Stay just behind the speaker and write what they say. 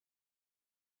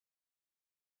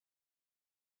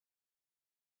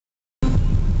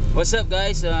What's up,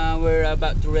 guys? We're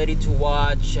about to ready to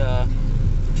watch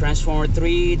Transformer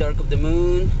 3 Dark of the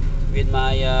Moon with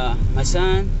my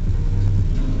son,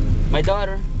 my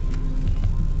daughter.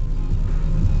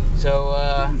 So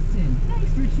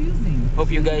Thanks for choosing. hope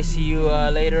you guys see you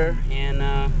later, and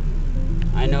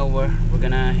I know we're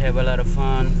gonna have a lot of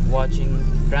fun watching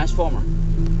Transformer.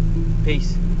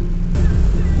 Peace.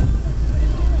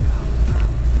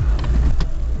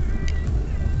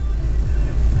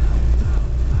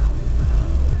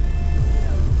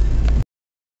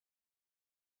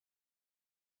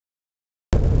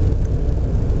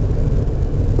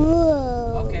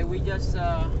 Okay, we just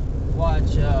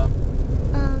watched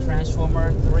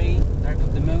Transformer 3 Dark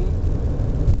of the Moon,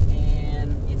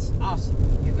 and it's awesome.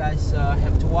 You guys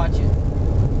have to watch it.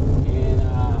 And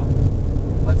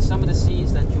but some of the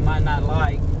scenes that you might not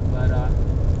like, but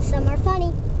Some are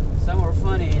funny. some are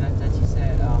funny, that she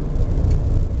said.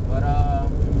 But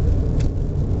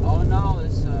all in all,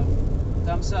 it's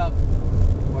thumbs up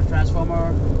for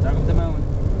Transformer Dark of the Moon.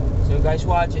 So you guys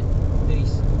watch it.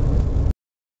 Peace.